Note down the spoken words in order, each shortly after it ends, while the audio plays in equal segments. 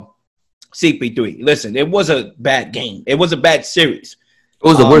CP3. Listen, it was a bad game. It was a bad series. It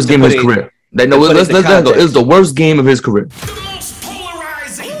was the worst game of his career. Let's go. It was the worst game of his career. The most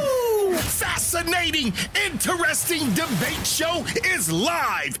polarizing, fascinating, interesting debate show is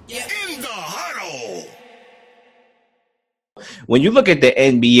live in the huddle. When you look at the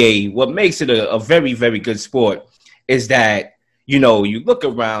NBA, what makes it a very, very good sport is that, you know, you look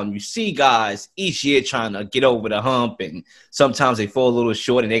around, you see guys each year trying to get over the hump, and sometimes they fall a little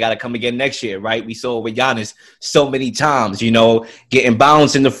short and they got to come again next year, right? We saw with Giannis so many times, you know, getting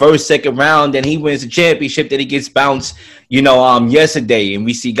bounced in the first, second round, then he wins the championship, then he gets bounced, you know, yesterday. And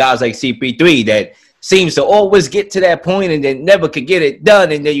we see guys like CP3 that seems to always get to that point and then never could get it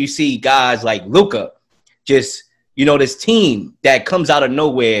done. And then you see guys like Luka, just, you know, this team that comes out of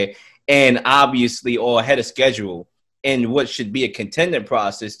nowhere and obviously all ahead of schedule in what should be a contender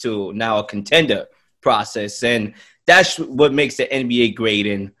process to now a contender process. And that's what makes the NBA great.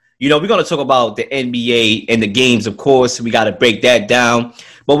 And, you know, we're going to talk about the NBA and the games, of course. We got to break that down.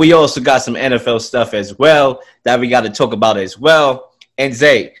 But we also got some NFL stuff as well that we got to talk about as well. And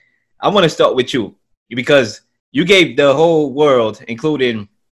Zay, I want to start with you because you gave the whole world, including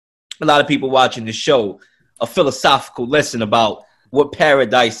a lot of people watching the show, a philosophical lesson about what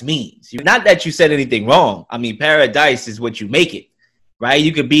paradise means. Not that you said anything wrong. I mean, paradise is what you make it, right?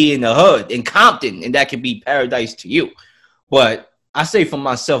 You could be in the hood, in Compton, and that could be paradise to you. But I say for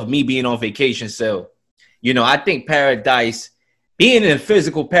myself, me being on vacation, so, you know, I think paradise, being in a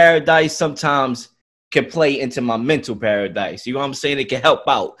physical paradise sometimes can play into my mental paradise. You know what I'm saying? It can help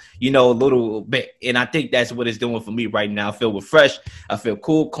out, you know, a little bit. And I think that's what it's doing for me right now. I feel refreshed. I feel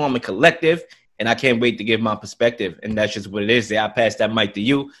cool, calm, and collective. And I can't wait to give my perspective. And that's just what it is. I pass that mic to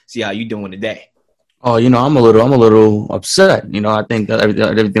you. See how you doing today. Oh, you know, I'm a little upset. You know, I think that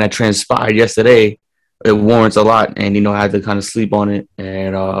everything that transpired yesterday, it warrants a lot. And, you know, I had to kind of sleep on it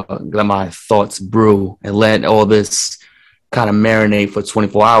and let my thoughts brew and let all this kind of marinate for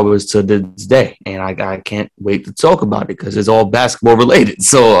 24 hours to this day. And I can't wait to talk about it because it's all basketball related.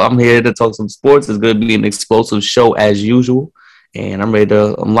 So I'm here to talk some sports. It's going to be an explosive show as usual. And I'm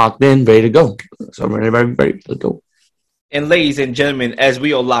locked in, ready to go. So I'm ready to go. And ladies and gentlemen, as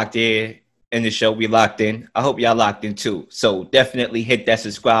we all locked in the show, we locked in. I hope y'all locked in too. So definitely hit that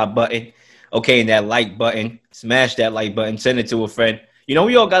subscribe button. Okay, and that like button. Smash that like button. Send it to a friend. You know,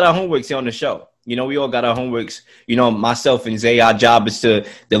 we all got our homeworks here on the show. You know, we all got our homeworks. You know, myself and Zay, our job is to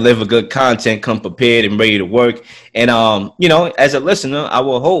deliver good content, come prepared and ready to work. And, you know, as a listener, I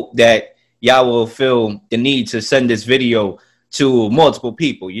will hope that y'all will feel the need to send this video to multiple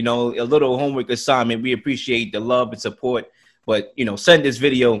people. You know, a little homework assignment. We appreciate the love and support, but, you know, send this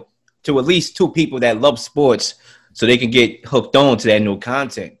video to at least 2 people that love sports so they can get hooked on to that new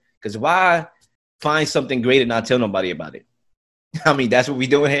content. Because why find something great and not tell nobody about it? I mean, that's what we're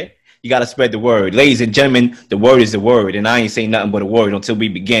doing here. You got to spread the word. Ladies and gentlemen, the word is the word, and I ain't saying nothing but a word until we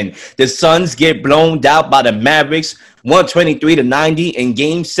begin. The Suns get blown out by the Mavericks, 123-90 in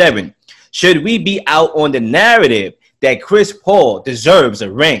Game 7. Should we be out on the narrative that Chris Paul deserves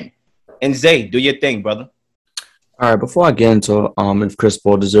a ring? And Zay, do your thing, brother. All right, before I get into if Chris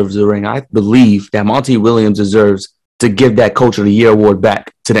Paul deserves a ring, I believe that Monty Williams deserves to give that Coach of the Year award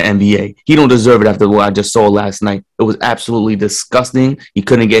back to the NBA. He don't deserve it after what I just saw last night. It was absolutely disgusting. He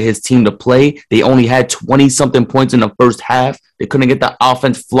couldn't get his team to play. They only had 20-something points in the first half. They couldn't get the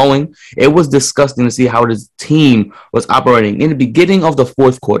offense flowing. It was disgusting to see how this team was operating. In the beginning of the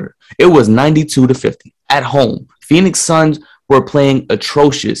fourth quarter, it was 92-50 at home. Phoenix Suns were playing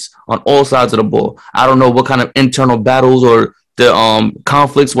atrocious on all sides of the ball. I don't know what kind of internal battles or the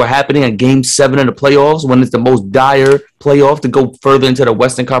conflicts were happening at Game 7 in the playoffs when it's the most dire playoff to go further into the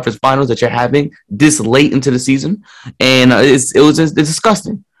Western Conference Finals that you're having this late into the season. And it's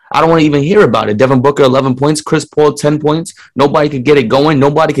disgusting. I don't want to even hear about it. Devin Booker, 11 points. Chris Paul, 10 points. Nobody could get it going.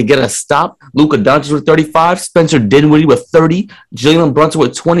 Nobody could get a stop. Luka Doncic with 35. Spencer Dinwiddie with 30. Jalen Brunson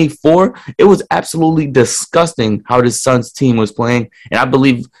with 24. It was absolutely disgusting how this Suns team was playing. And I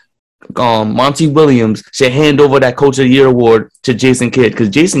believe Monty Williams should hand over that Coach of the Year award to Jason Kidd because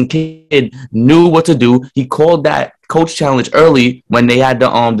Jason Kidd knew what to do. He called that coach challenge early when they had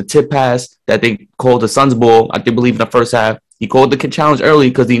the tip pass that they called the Suns ball, I believe in the first half. He called the challenge early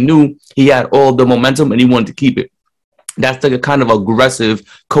because he knew he had all the momentum and he wanted to keep it. That's the kind of aggressive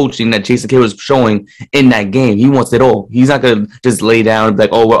coaching that Jason Kidd was showing in that game. He wants it all. He's not going to just lay down and be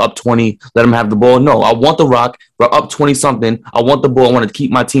like, oh, we're up 20, let him have the ball. No, I want the rock. We're up 20-something. I want the ball. I want to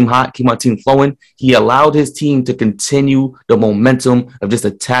keep my team hot, keep my team flowing. He allowed his team to continue the momentum of just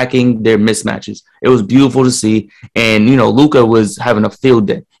attacking their mismatches. It was beautiful to see. And, Luka was having a field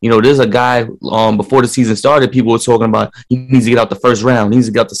day. There's a guy before the season started, people were talking about he needs to get out the first round. He needs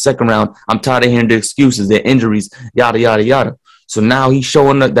to get out the second round. I'm tired of hearing the excuses, the injuries, yada, yada, yada. So now he's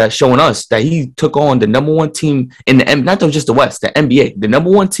showing us that he took on the number one team in the not just the West, the NBA. The number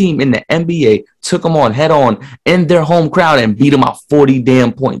one team in the NBA took them on head on in their home crowd and beat them out 40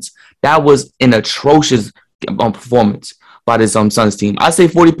 damn points. That was an atrocious performance by this Suns team. I say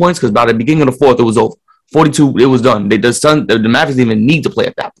 40 points because by the beginning of the fourth, it was over. 42, it was done. The Mavericks didn't even need to play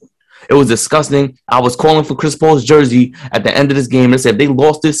at that point. It was disgusting. I was calling for Chris Paul's jersey at the end of this game. I said if they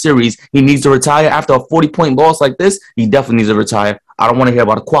lost this series, he needs to retire. After a 40-point loss like this, he definitely needs to retire. I don't want to hear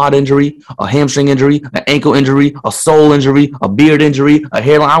about a quad injury, a hamstring injury, an ankle injury, a sole injury, a beard injury, a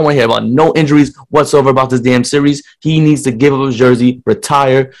hairline. I don't want to hear about no injuries whatsoever about this damn series. He needs to give up his jersey,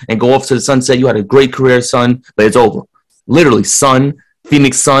 retire, and go off to the sunset. You had a great career, son, but it's over. Literally, son,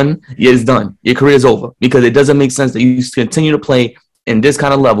 Phoenix Sun, it's done. Your career is over because it doesn't make sense that you continue to play in this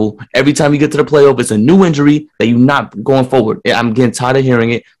kind of level. Every time you get to the playoff, it's a new injury that you're not going forward. I'm getting tired of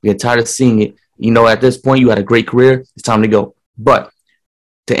hearing it. I'm getting tired of seeing it. At this point, you had a great career. It's time to go. But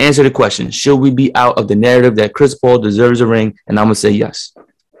to answer the question, should we be out of the narrative that Chris Paul deserves a ring? And I'm going to say yes.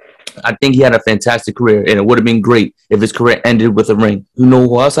 I think he had a fantastic career, and it would have been great if his career ended with a ring. You know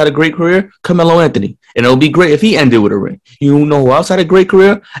who else had a great career? Carmelo Anthony. And it would be great if he ended with a ring. You know who else had a great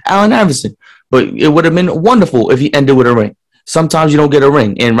career? Allen Iverson. But it would have been wonderful if he ended with a ring. Sometimes you don't get a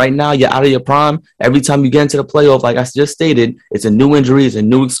ring. And right now, you're out of your prime. Every time you get into the playoff, like I just stated, it's a new injury, it's a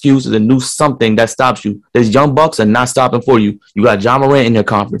new excuse, it's a new something that stops you. These young Bucks are not stopping for you. You got Ja Morant in your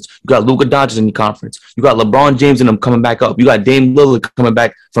conference. You got Luka Doncic in your conference. You got LeBron James in them coming back up. You got Dame Lillard coming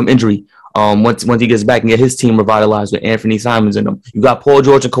back from injury. Once he gets back and get his team revitalized with Anthony Simons in them. You got Paul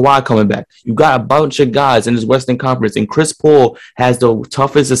George and Kawhi coming back. You got a bunch of guys in this Western Conference, and Chris Paul has the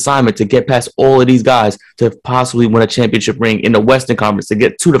toughest assignment to get past all of these guys to possibly win a championship ring in the Western Conference to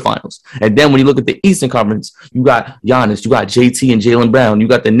get to the finals. And then when you look at the Eastern Conference, you got Giannis, you got JT and Jaylen Brown, you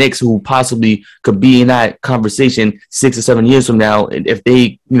got the Knicks who possibly could be in that conversation 6 or 7 years from now if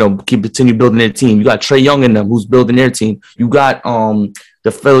they, continue building their team. You got Trae Young in them who's building their team. You got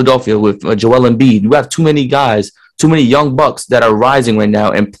the Philadelphia with Joel Embiid. You have too many guys, too many young Bucks that are rising right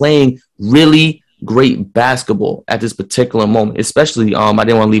now and playing really great basketball at this particular moment. Especially, I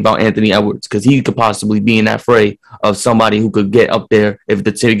didn't want to leave out Anthony Edwards because he could possibly be in that fray of somebody who could get up there if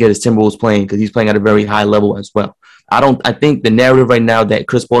get his Timberwolves playing because he's playing at a very high level as well. I think the narrative right now that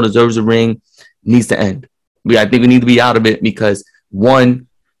Chris Paul deserves a ring needs to end. I think we need to be out of it because one,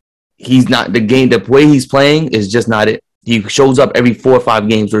 he's not the way he's playing is just not it. He shows up every 4 or 5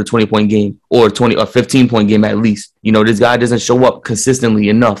 games with a 20-point game or 20 or 15-point game at least. This guy doesn't show up consistently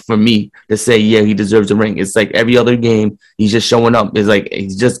enough for me to say, yeah, he deserves a ring. It's like every other game, he's just showing up. It's like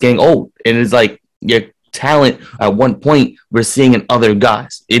he's just getting old. And it's like your talent at one point we're seeing in other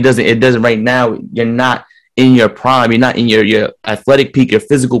guys. It doesn't right now. You're not in your prime. You're not in your athletic peak, your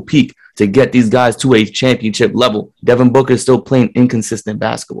physical peak to get these guys to a championship level. Devin Booker is still playing inconsistent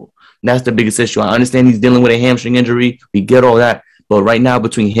basketball. And that's the biggest issue. I understand he's dealing with a hamstring injury. We get all that. But right now,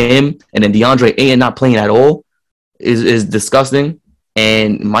 between him and then DeAndre Ayton not playing at all is disgusting.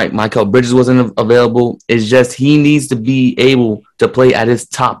 And Michael Bridges wasn't available. It's just he needs to be able to play at his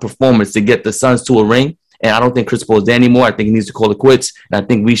top performance to get the Suns to a ring. And I don't think Chris Paul is there anymore. I think he needs to call it quits. And I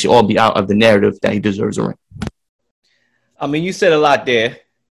think we should all be out of the narrative that he deserves a ring. I mean, you said a lot there.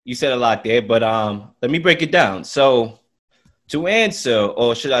 But let me break it down. So to answer,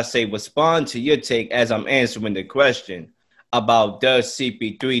 or should I say respond to your take as I'm answering the question about does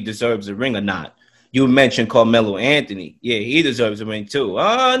CP3 deserves a ring or not, you mentioned Carmelo Anthony. Yeah, he deserves a ring too.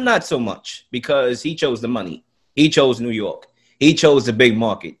 Not so much because he chose the money. He chose New York. He chose the big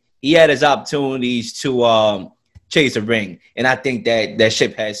market. He had his opportunities to chase a ring, and I think that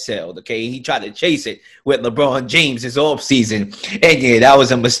ship has sailed, okay? He tried to chase it with LeBron James his offseason, and yeah, that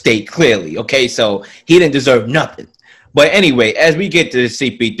was a mistake, clearly, okay? So he didn't deserve nothing. But anyway, as we get to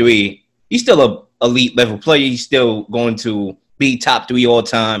CP3, he's still an elite level player. He's still going to be top 3 all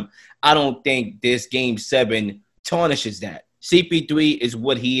time. I don't think this Game 7 tarnishes that. CP3 is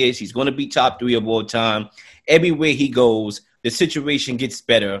what he is. He's going to be top 3 of all time. Everywhere he goes, the situation gets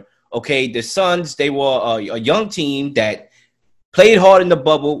better. Okay, the Suns, they were a young team that played hard in the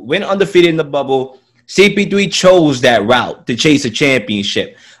bubble, went undefeated in the bubble. CP3 chose that route to chase a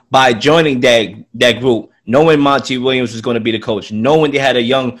championship by joining that group, knowing Monty Williams was going to be the coach, knowing they had a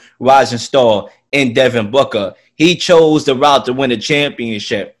young rising star in Devin Booker. He chose the route to win a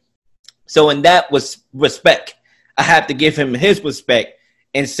championship. So in that was respect, I have to give him his respect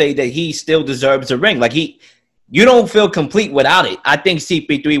and say that he still deserves a ring. Like you don't feel complete without it. I think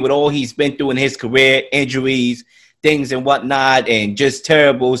CP3, with all he's been through in his career, injuries, things and whatnot, and just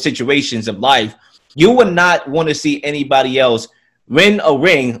terrible situations of life, you would not want to see anybody else win a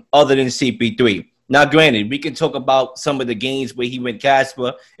ring other than CP3. Now, granted, we can talk about some of the games where he went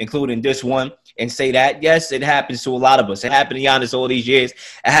Casper, including this one, and say that, yes, it happens to a lot of us. It happened to Giannis all these years.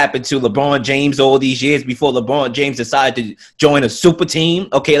 It happened to LeBron James all these years before LeBron James decided to join a super team.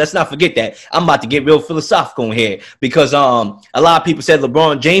 Okay, let's not forget that. I'm about to get real philosophical here because a lot of people said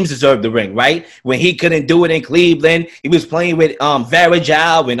LeBron James deserved the ring, right? When he couldn't do it in Cleveland, he was playing with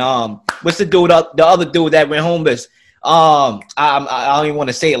Varejao and what's the dude, the other dude that went homeless? I don't even want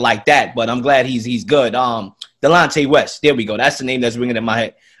to say it like that, but I'm glad he's good. Delonte West. There we go. That's the name that's ringing in my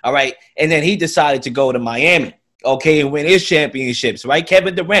head. All right. And then he decided to go to Miami, okay, and win his championships, right?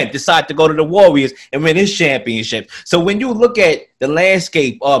 Kevin Durant decided to go to the Warriors and win his championship. So when you look at the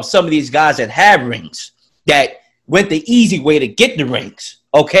landscape of some of these guys that have rings that went the easy way to get the rings,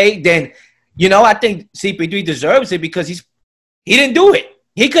 okay, then, I think CP3 deserves it because he didn't do it.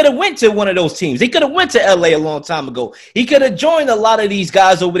 He could have went to one of those teams. He could have went to L.A. a long time ago. He could have joined a lot of these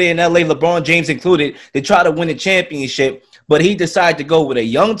guys over there in L.A., LeBron James included, to try to win a championship. But he decided to go with a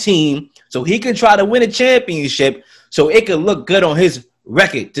young team so he can try to win a championship so it could look good on his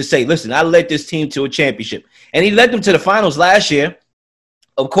record to say, listen, I led this team to a championship. And he led them to the finals last year.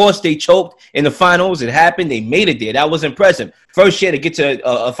 Of course, they choked in the finals. It happened. They made it there. That was impressive. First year to get to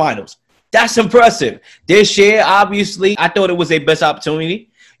a finals. That's impressive. This year, obviously, I thought it was their best opportunity.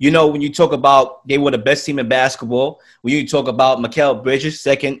 When you talk about they were the best team in basketball, when you talk about Mikal Bridges,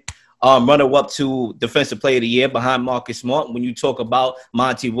 second runner-up to Defensive Player of the Year behind Marcus Smart, when you talk about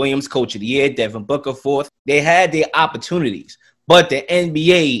Monty Williams, Coach of the Year, Devin Booker, fourth, they had their opportunities. But the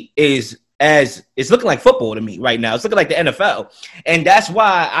NBA it's looking like football to me right now. It's looking like the NFL. And that's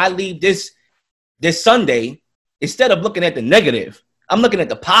why I leave this Sunday, instead of looking at the negative, I'm looking at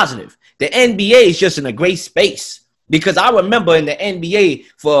the positive. The NBA is just in a great space because I remember in the NBA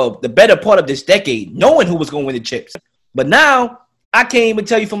for the better part of this decade, knowing who was going to win the chips. But now I can't even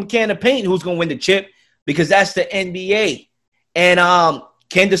tell you from a can of paint who's going to win the chip because that's the NBA. And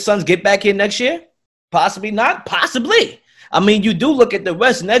can the Suns get back here next year? Possibly not. Possibly. I mean, you do look at the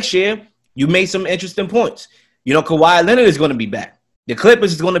West next year. You made some interesting points. Kawhi Leonard is going to be back. The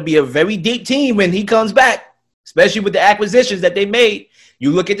Clippers is going to be a very deep team when he comes back, especially with the acquisitions that they made. You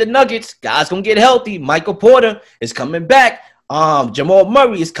look at the Nuggets, guys going to get healthy. Michael Porter is coming back. Jamal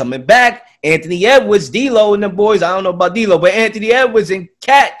Murray is coming back. Anthony Edwards, D'Lo, and the boys. I don't know about D'Lo, but Anthony Edwards and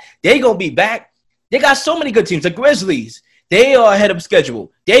Cat, they going to be back. They got so many good teams. The Grizzlies, they are ahead of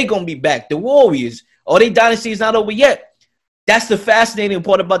schedule. They going to be back. The Warriors, their dynasty is not over yet. That's the fascinating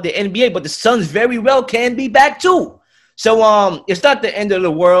part about the NBA, but the Suns very well can be back too. So it's not the end of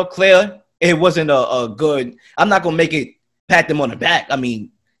the world, Claire. It wasn't a good – I'm not going to make it pat them on the back. I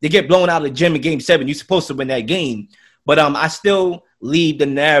mean, they get blown out of the gym in Game 7. You're supposed to win that game. But I still leave with the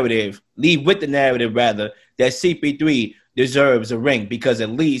narrative, that CP3 deserves a ring because at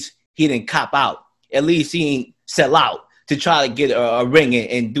least he didn't cop out. At least he didn't sell out to try to get a ring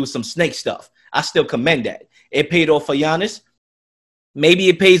and do some snake stuff. I still commend that. It paid off for Giannis. Maybe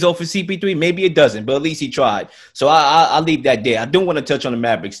it pays off for CP3. Maybe it doesn't, but at least he tried. So I'll leave that there. I do want to touch on the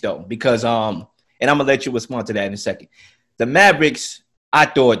Mavericks, though, because and I'm going to let you respond to that in a second. The Mavericks, I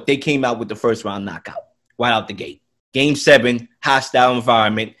thought they came out with the first round knockout right out the gate. Game 7, hostile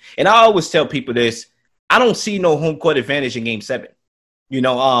environment. And I always tell people this. I don't see no home court advantage in Game 7.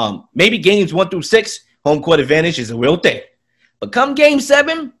 Maybe games 1 through 6, home court advantage is a real thing. But come Game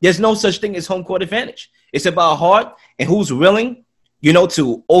 7, there's no such thing as home court advantage. It's about heart and who's willing,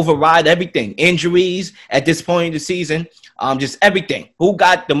 to override everything. Injuries at this point in the season, just everything. Who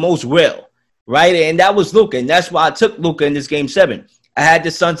got the most will, right? And that was Luka, and that's why I took Luka in this Game 7. I had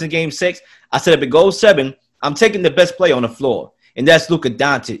the Suns in Game 6. I said if it goes 7, I'm taking the best player on the floor, and that's Luka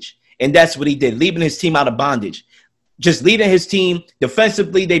Doncic. And that's what he did, leaving his team out of bondage. Just leading his team.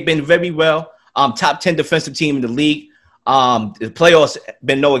 Defensively, they've been very well. Top 10 defensive team in the league. The playoffs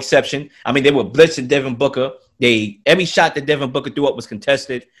been no exception. I mean, they were blitzing Devin Booker. Every shot that Devin Booker threw up was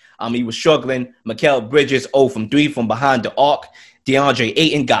contested. He was struggling. Mikal Bridges 0 from 3 from behind the arc. DeAndre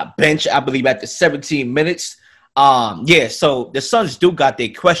Ayton got benched, I believe, after 17 minutes. So the Suns do got their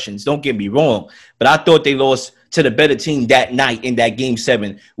questions. Don't get me wrong. But I thought they lost to the better team that night in that Game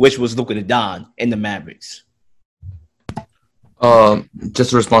 7, which was Luka Doncic and the Mavericks. Just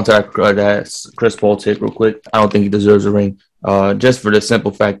to respond to that Chris Paul take real quick, I don't think he deserves a ring. Just for the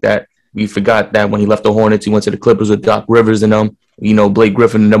simple fact that we forgot that when he left the Hornets, he went to the Clippers with Doc Rivers and them. Blake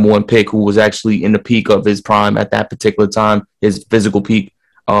Griffin, the number 1 pick, who was actually in the peak of his prime at that particular time, his physical peak.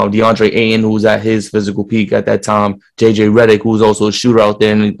 DeAndre Ayton, who was at his physical peak at that time, JJ Redick, who was also a shooter out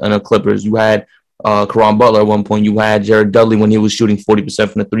there in the Clippers. You had Caron Butler at one point. You had Jared Dudley when he was shooting 40%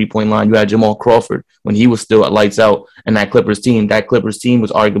 from the three-point line. You had Jamal Crawford when he was still at lights out. And that Clippers team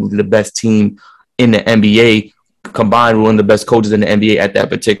was arguably the best team in the NBA, combined with one of the best coaches in the NBA at that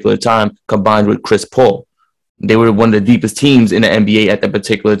particular time, combined with Chris Paul. They were one of the deepest teams in the NBA at that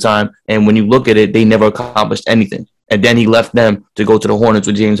particular time. And when you look at it, they never accomplished anything. And then he left them to go to the Hornets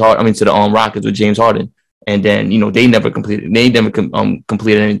with James Harden. To the Rockets with James Harden. And then, they never completed. They never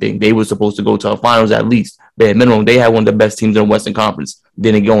completed anything. They were supposed to go to the finals at least. But at minimum, they had one of the best teams in the Western Conference.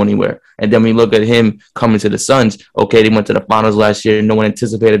 Didn't go anywhere. And then when you look at him coming to the Suns, okay, they went to the finals last year. No one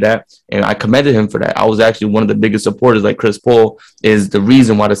anticipated that. And I commended him for that. I was actually one of the biggest supporters, like Chris Paul, is the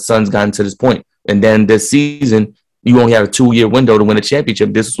reason why the Suns got to this point. And then this season, you only have a 2-year window to win a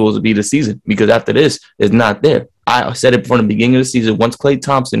championship. This was supposed to be the season because after this, it's not there. I said it from the beginning of the season. Once Klay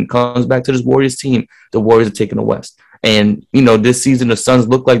Thompson comes back to this Warriors team, the Warriors are taking the West. And, this season, the Suns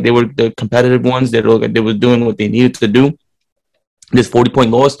looked like they were the competitive ones. They looked like they were doing what they needed to do. This 40-point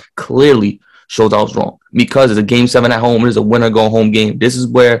loss clearly shows I was wrong because it's a Game 7 at home. It's a winner-go-home game. This is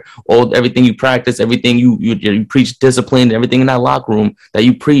where everything you practice, everything you preach discipline, everything in that locker room that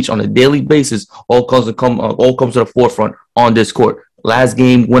you preach on a daily basis all comes to the forefront on this court. Last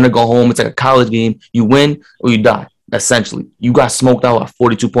game, winner go home. It's like a college game. You win or you die, essentially. You got smoked out at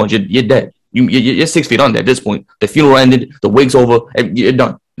 42 points. You're dead. You're 6 feet under at this point. The funeral ended. The wake's over. You're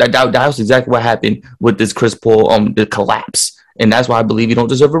done. That was exactly what happened with this Chris Paul, the collapse. And that's why I believe you don't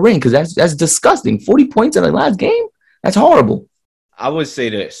deserve a ring because that's disgusting. 40 points in the last game? That's horrible. I would say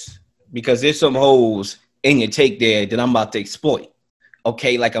this because there's some holes in your take there that I'm about to exploit.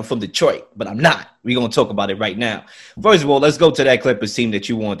 Okay, like I'm from Detroit, but I'm not. We're going to talk about it right now. First of all, let's go to that Clippers team that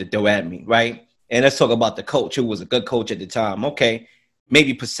you wanted to throw at me, right? And let's talk about the coach who was a good coach at the time. Okay,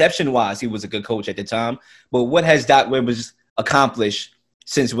 maybe perception-wise he was a good coach at the time, but what has Doc Rivers accomplished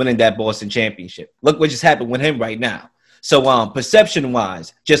since winning that Boston championship? Look what just happened with him right now. So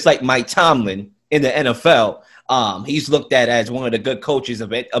perception-wise, just like Mike Tomlin in the NFL, he's looked at as one of the good coaches of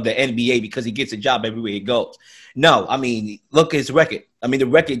the NBA because he gets a job everywhere he goes. No, I mean, look at his record. I mean, the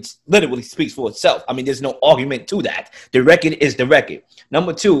record literally speaks for itself. I mean, there's no argument to that. The record is the record.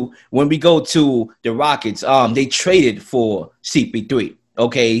 Number two, when we go to the Rockets, they traded for CP3.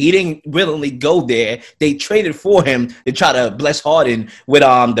 Okay, he didn't willingly go there. They traded for him to try to bless Harden with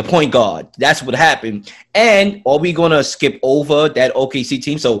the point guard. That's what happened. And are we going to skip over that OKC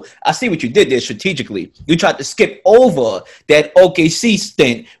team? So I see what you did there strategically. You tried to skip over that OKC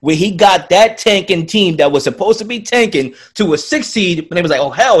stint where he got that tanking team that was supposed to be tanking to a 6 seed. But they was like, oh,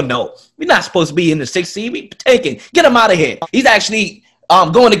 hell no. We're not supposed to be in the 6 seed. We tanking. Get him out of here. He's actually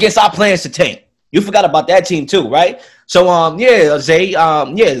going against our plans to tank. You forgot about that team too, right? So, Zay,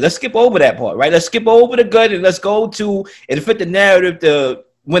 let's skip over that part, right? Let's skip over the good and let's go to and fit the narrative to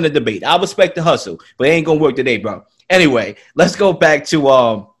win the debate. I respect the hustle, but it ain't gonna work today, bro. Anyway, let's go back to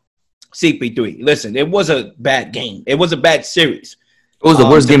CP3. Listen, it was a bad game. It was a bad series. It was the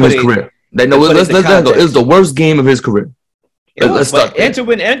worst game of his career. Let's go. It was the worst game of his career. Let's start.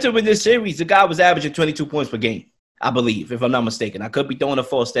 Entering this series, the guy was averaging 22 points per game. I believe, if I'm not mistaken. I could be throwing a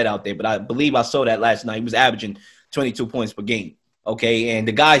false stat out there, but I believe I saw that last night. He was averaging 22 points per game. Okay, and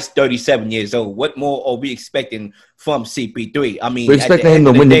the guy's 37 years old. What more are we expecting from CP3? I mean, we're expecting him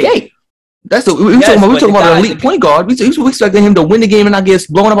to win the game. That's what we're talking about. An elite point guard. We're expecting him to win the game and not get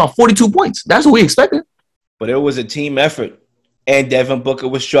blown about 42 points. That's what we expected. But it was a team effort, and Devin Booker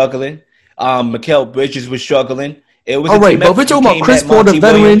was struggling. Mikal Bridges was struggling. It was all right, but we're talking about Chris Paul, the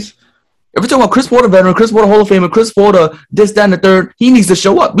veteran. If we're talking about Chris Paul, the veteran, Chris Paul, the Hall of Famer, Chris Paul, this, that, and the third, he needs to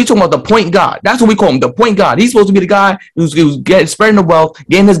show up. We're talking about the point guard. That's what we call him, the point guard. He's supposed to be the guy who's spreading the wealth,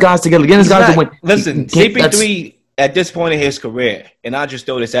 getting his guys together, getting his guys to win. Listen, CP3 at this point in his career, and I'll just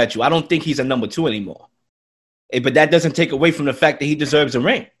throw this at you, I don't think he's a number 2 anymore. But that doesn't take away from the fact that he deserves a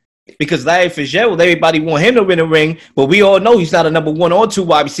ring. Because Larry Fitzgerald, everybody want him to win a ring, but we all know he's not a number 1 or 2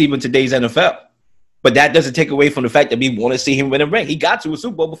 wide receiver in today's NFL. But that doesn't take away from the fact that we want to see him win a ring. He got to a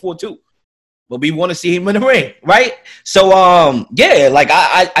Super Bowl before, too. But we want to see him win the ring, right? So,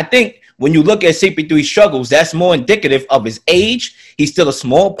 I think when you look at CP3's struggles, that's more indicative of his age. He's still a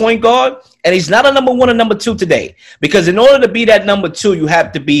small point guard, and he's not a number 1 or number 2 today. Because in order to be that number 2, you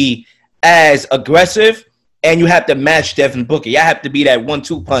have to be as aggressive, and you have to match Devin Booker. You have to be that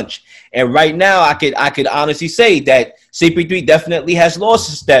 1-2 punch. And right now, I could honestly say that CP3 definitely has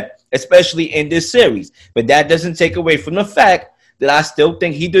lost a step, especially in this series. But that doesn't take away from the fact that I still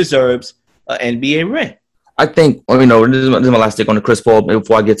think he deserves NBA ring. I think, this is my last take on the Chris Paul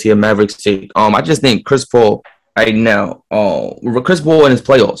before I get to your Mavericks take. I just think Chris Paul right now, Chris Paul in his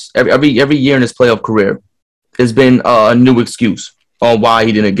playoffs, every year in his playoff career, has been a new excuse on why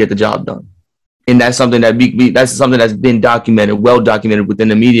he didn't get the job done. And that's something that's something that's been documented, well documented within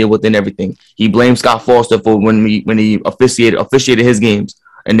the media, within everything. He blames Scott Foster for when he officiated his games,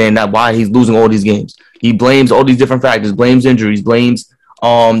 and then that why he's losing all these games. He blames all these different factors, blames injuries, blames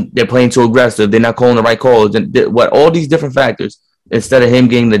they're playing too aggressive, they're not calling the right calls, and all these different factors instead of him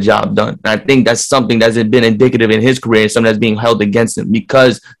getting the job done. And I think that's something that's been indicative in his career and something that's being held against him,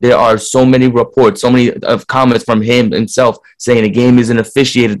 because there are so many reports, so many of comments from him himself saying the game isn't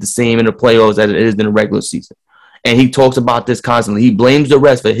officiated the same in the playoffs as it is in the regular season. And he talks about this constantly. He blames the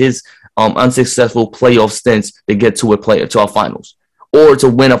rest for his unsuccessful playoff stints to get to a finals or to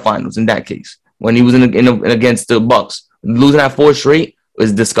win a finals. In that case, when he was against the Bucks, losing that 4 straight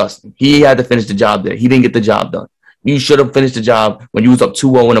was disgusting. He had to finish the job there. He didn't get the job done. You should have finished the job when you was up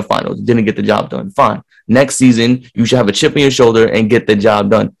 2-0 in the finals. Didn't get the job done. Fine. Next season, you should have a chip on your shoulder and get the job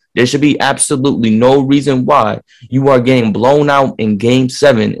done. There should be absolutely no reason why you are getting blown out in Game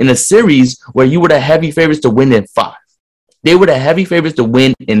 7 in a series where you were the heavy favorites to win in 5. They were the heavy favorites to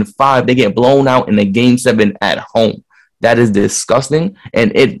win in 5. They get blown out in a Game 7 at home. That is disgusting,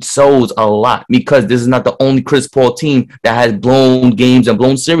 and it shows a lot, because this is not the only Chris Paul team that has blown games and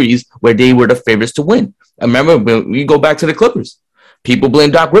blown series where they were the favorites to win. I remember when we go back to the Clippers, people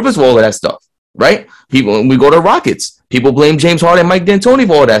blame Doc Rivers for all of that stuff, right? When we go to Rockets, people blame James Harden and Mike D'Antoni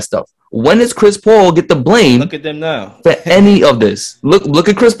for all that stuff. When does Chris Paul get the blame? Look at them now. For any of this? Look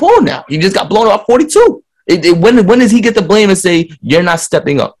at Chris Paul now. He just got blown out 42. When does he get the blame and say, you're not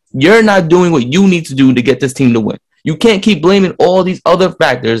stepping up? You're not doing what you need to do to get this team to win. You can't keep blaming all these other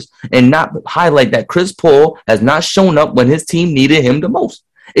factors and not highlight that Chris Paul has not shown up when his team needed him the most.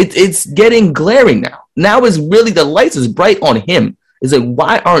 It's getting glaring now. Now it's really the lights is bright on him. It's like,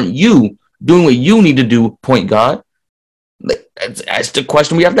 why aren't you doing what you need to do, point guard? That's the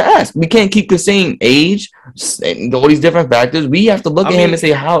question we have to ask. We can't keep the same age and all these different factors. We have to look at him and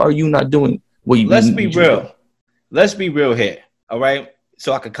say, how are you not doing what you need? Let's be real. Let's be real here, all right?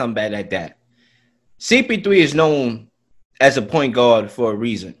 So I could come back at that. CP3 is known as a point guard for a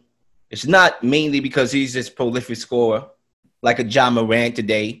reason. It's not mainly because he's this prolific scorer, like a Ja Morant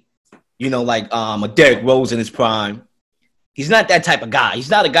today, like a Derrick Rose in his prime. He's not that type of guy.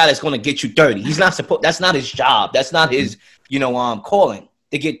 He's not a guy that's going to get you 30. He's not supposed. That's not his job. That's not his, calling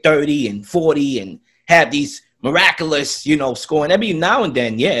to get 30 and 40 and have these miraculous, scoring. Every now and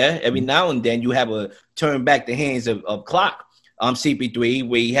then you have a turn back the hands of clock. CP3,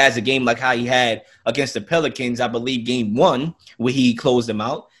 where he has a game like how he had against the Pelicans, I believe Game 1, where he closed them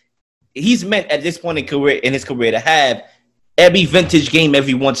out. He's meant at this point in his career to have every vintage game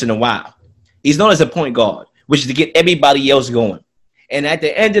every once in a while. He's known as a point guard, which is to get everybody else going. And at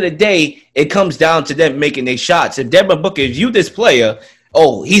the end of the day, it comes down to them making their shots. If Devin Booker is this player,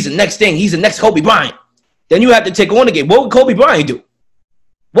 he's the next thing, he's the next Kobe Bryant, then you have to take on the game. What would Kobe Bryant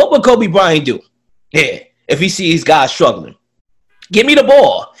do? Yeah, if he sees guys struggling. Give me the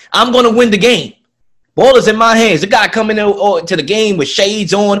ball. I'm going to win the game. Ball is in my hands. The guy coming to the game with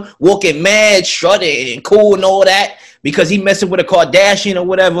shades on, walking mad, strutting, and cool and all that because he messing with a Kardashian or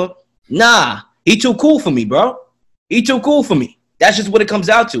whatever. Nah, he too cool for me, bro. He too cool for me. That's just what it comes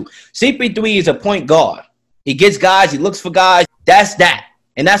out to. CP3 is a point guard. He gets guys. He looks for guys. That's that.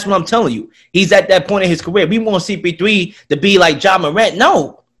 And that's what I'm telling you. He's at that point in his career. We want CP3 to be like Ja Morant.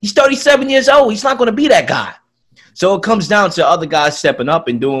 No, he's 37 years old. He's not going to be that guy. So it comes down to other guys stepping up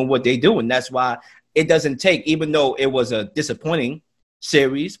and doing what they do. And that's why it doesn't take, even though it was a disappointing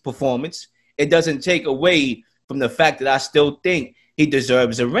series performance, it doesn't take away from the fact that I still think he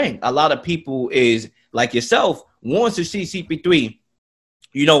deserves a ring. A lot of people is like yourself wants to see CP3,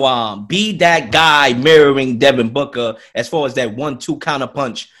 be that guy mirroring Devin Booker as far as that 1-2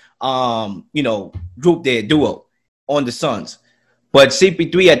 counterpunch, group there, duo on the Suns. But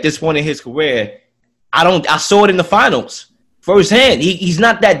CP3 at this point in his career, I saw it in the finals firsthand. He's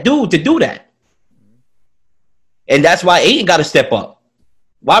not that dude to do that. And that's why Ayton got to step up.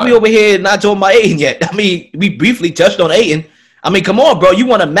 Why we over here not talking about Ayton yet? I mean, we briefly touched on Ayton. I mean, come on, bro. You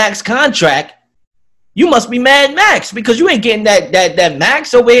want a max contract. You must be Mad Max because you ain't getting that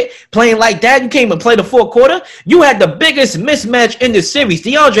max over here playing like that. You came and played the fourth quarter. You had the biggest mismatch in the series.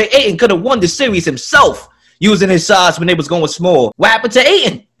 DeAndre Ayton could have won the series himself using his size when they was going small. What happened to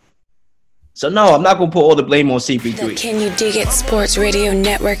Ayton? So, no, I'm not going to put all the blame on CP3. The Can You Dig It Sports Radio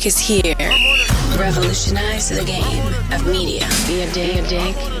Network is here. Revolutionize the game of media. Be a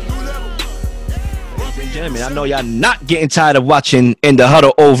dig. Ladies and gentlemen, I know y'all not getting tired of watching In the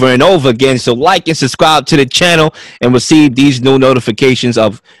Huddle over and over again. So like and subscribe to the channel and receive these new notifications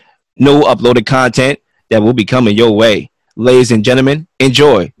of new uploaded content. that will be coming your way. Ladies and gentlemen,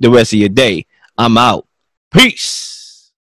 enjoy the rest of your day. I'm out. Peace.